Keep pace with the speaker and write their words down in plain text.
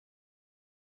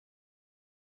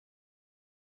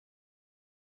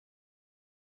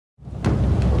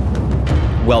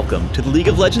Welcome to the League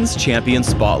of Legends Champion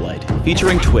Spotlight,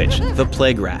 featuring Twitch, the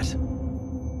Plague Rat.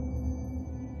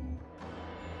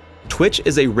 Twitch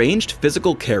is a ranged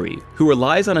physical carry who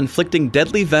relies on inflicting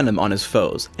deadly venom on his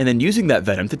foes and then using that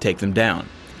venom to take them down.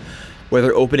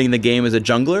 Whether opening the game as a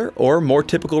jungler or more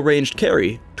typical ranged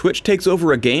carry, Twitch takes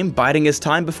over a game biding his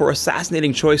time before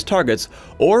assassinating choice targets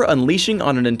or unleashing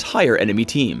on an entire enemy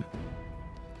team.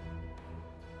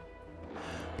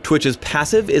 Twitch's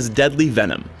passive is Deadly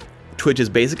Venom. Twitch's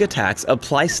basic attacks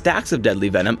apply stacks of Deadly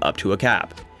Venom up to a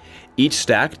cap. Each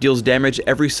stack deals damage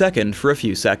every second for a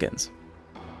few seconds.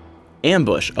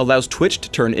 Ambush allows Twitch to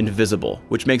turn invisible,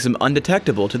 which makes him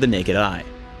undetectable to the naked eye.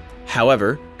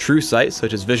 However, true sight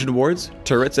such as vision wards,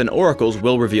 turrets, and oracles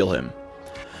will reveal him.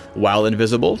 While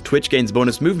invisible, Twitch gains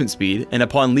bonus movement speed, and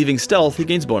upon leaving stealth he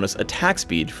gains bonus attack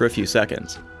speed for a few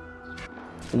seconds.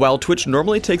 While Twitch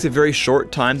normally takes a very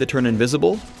short time to turn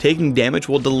invisible, taking damage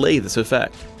will delay this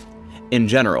effect. In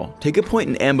general, take a point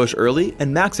in ambush early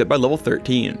and max it by level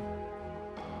 13.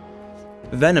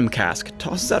 Venom Cask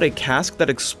tosses out a cask that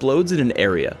explodes in an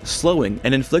area, slowing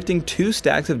and inflicting 2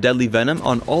 stacks of deadly venom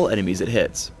on all enemies it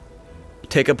hits.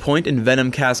 Take a point in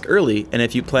Venom Cask early, and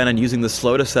if you plan on using the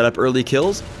slow to set up early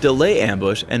kills, delay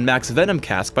ambush and max Venom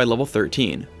Cask by level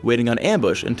 13, waiting on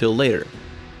ambush until later.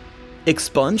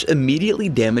 Expunge immediately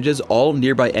damages all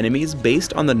nearby enemies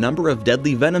based on the number of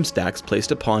deadly venom stacks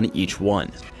placed upon each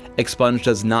one. Expunge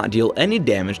does not deal any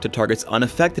damage to targets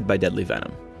unaffected by deadly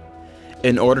venom.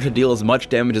 In order to deal as much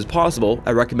damage as possible,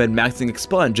 I recommend maxing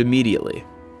Expunge immediately.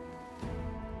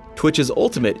 Twitch's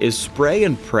ultimate is Spray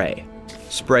and Pray.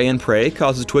 Spray and Pray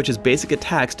causes Twitch's basic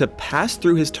attacks to pass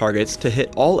through his targets to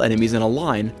hit all enemies in a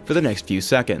line for the next few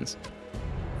seconds.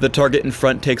 The target in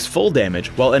front takes full damage,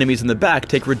 while enemies in the back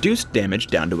take reduced damage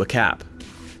down to a cap.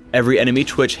 Every enemy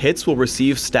Twitch hits will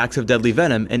receive stacks of deadly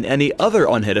venom and any other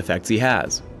on-hit effects he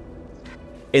has.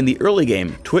 In the early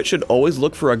game, Twitch should always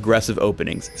look for aggressive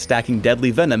openings, stacking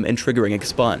deadly venom and triggering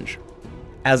Expunge.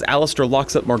 As Alistar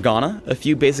locks up Morgana, a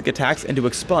few basic attacks into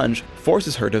Expunge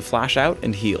forces her to flash out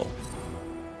and heal.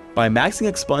 By maxing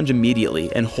Expunge immediately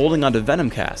and holding onto Venom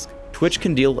Cask, Twitch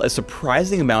can deal a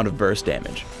surprising amount of burst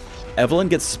damage. Evelynn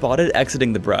gets spotted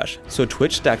exiting the brush, so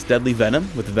Twitch stacks deadly venom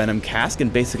with Venom Cask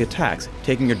and basic attacks,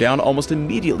 taking her down almost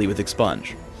immediately with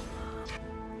Expunge.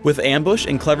 With ambush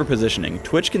and clever positioning,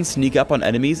 Twitch can sneak up on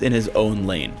enemies in his own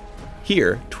lane.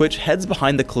 Here, Twitch heads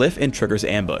behind the cliff and triggers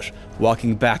ambush,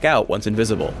 walking back out once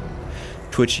invisible.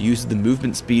 Twitch uses the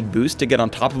movement speed boost to get on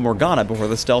top of Morgana before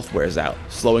the stealth wears out,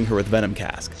 slowing her with Venom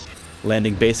Cask.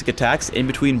 Landing basic attacks in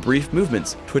between brief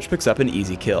movements, Twitch picks up an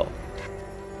easy kill.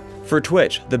 For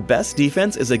Twitch, the best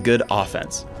defense is a good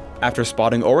offense. After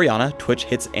spotting Orianna, Twitch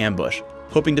hits ambush,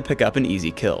 hoping to pick up an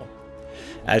easy kill.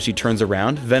 As she turns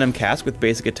around, Venom Cask with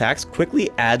basic attacks quickly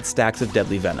adds stacks of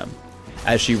deadly venom.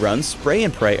 As she runs, Spray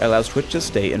and Pray allows Twitch to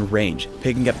stay in range,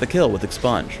 picking up the kill with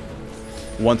Expunge.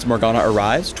 Once Morgana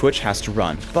arrives, Twitch has to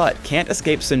run, but can't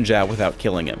escape Xin Zhao without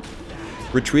killing him.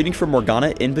 Retreating from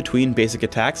Morgana in between basic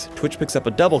attacks, Twitch picks up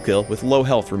a double kill with low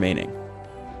health remaining.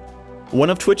 One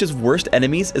of Twitch's worst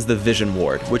enemies is the Vision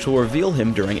Ward, which will reveal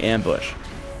him during ambush.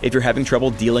 If you're having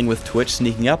trouble dealing with Twitch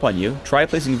sneaking up on you, try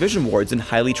placing vision wards in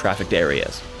highly trafficked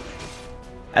areas.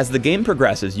 As the game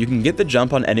progresses, you can get the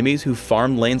jump on enemies who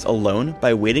farm lanes alone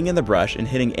by waiting in the brush and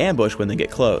hitting ambush when they get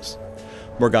close.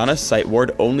 Morgana's sight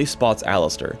ward only spots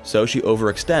Alistar, so she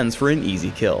overextends for an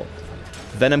easy kill.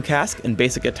 Venom Cask and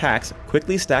basic attacks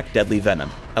quickly stack deadly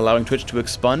venom, allowing Twitch to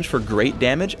expunge for great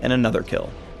damage and another kill.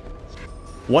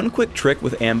 One quick trick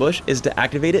with ambush is to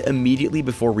activate it immediately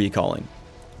before recalling.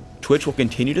 Twitch will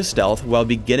continue to stealth while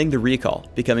beginning the recall,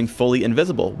 becoming fully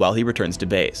invisible while he returns to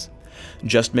base.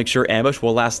 Just make sure ambush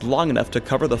will last long enough to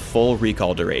cover the full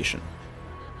recall duration.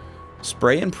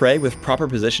 Spray and Pray with proper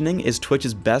positioning is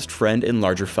Twitch's best friend in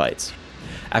larger fights.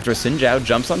 After Xin Zhao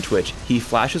jumps on Twitch, he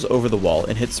flashes over the wall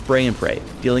and hits Spray and Pray,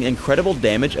 dealing incredible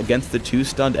damage against the 2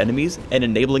 stunned enemies and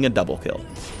enabling a double kill.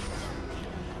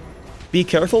 Be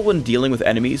careful when dealing with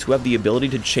enemies who have the ability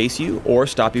to chase you or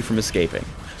stop you from escaping.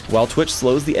 While Twitch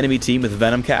slows the enemy team with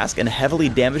Venom Cask and heavily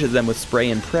damages them with Spray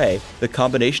and Pray, the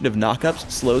combination of knockups,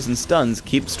 slows, and stuns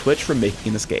keeps Twitch from making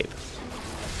an escape.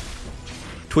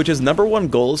 Twitch's #1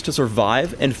 goal is to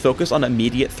survive and focus on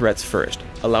immediate threats first,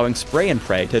 allowing Spray and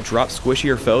Pray to drop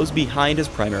squishier foes behind his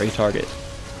primary target.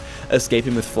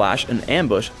 Escaping with Flash and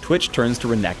Ambush, Twitch turns to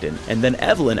Renekton, and then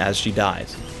Evelynn as she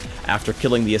dies. After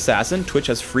killing the assassin, Twitch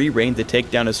has free reign to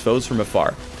take down his foes from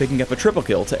afar, picking up a triple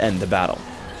kill to end the battle.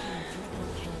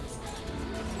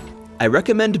 I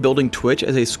recommend building Twitch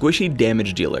as a squishy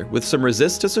damage dealer with some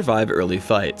resist to survive early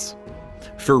fights.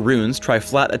 For runes, try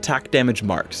flat attack damage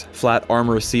marks, flat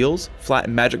armor seals, flat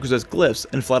magic resist glyphs,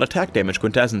 and flat attack damage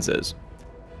quintessences.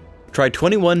 Try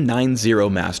 2190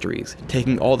 masteries,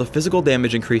 taking all the physical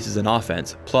damage increases in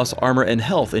offense, plus armor and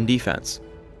health in defense.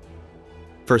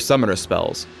 For summoner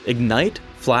spells, Ignite,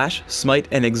 Flash, Smite,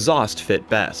 and Exhaust fit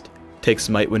best. Take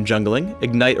Smite when jungling,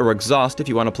 Ignite or Exhaust if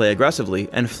you want to play aggressively,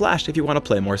 and Flash if you want to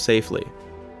play more safely.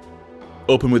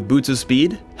 Open with Boots of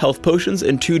Speed, Health Potions,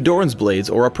 and 2 Doran's Blades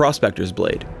or a Prospector's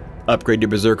Blade. Upgrade your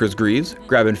Berserker's Greaves,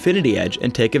 grab Infinity Edge,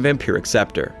 and take a Vampiric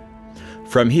Scepter.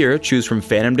 From here, choose from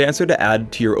Phantom Dancer to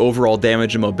add to your overall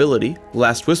damage and mobility,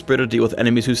 Last Whisper to deal with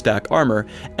enemies who stack armor,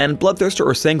 and Bloodthirster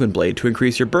or Sanguine Blade to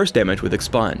increase your burst damage with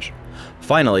Expunge.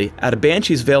 Finally, add a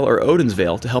Banshee's Veil or Odin's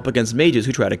Veil to help against mages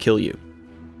who try to kill you.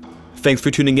 Thanks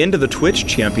for tuning in to the Twitch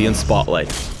Champion Spotlight.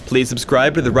 Please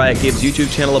subscribe to the Riot Games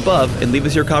YouTube channel above and leave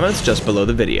us your comments just below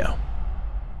the video.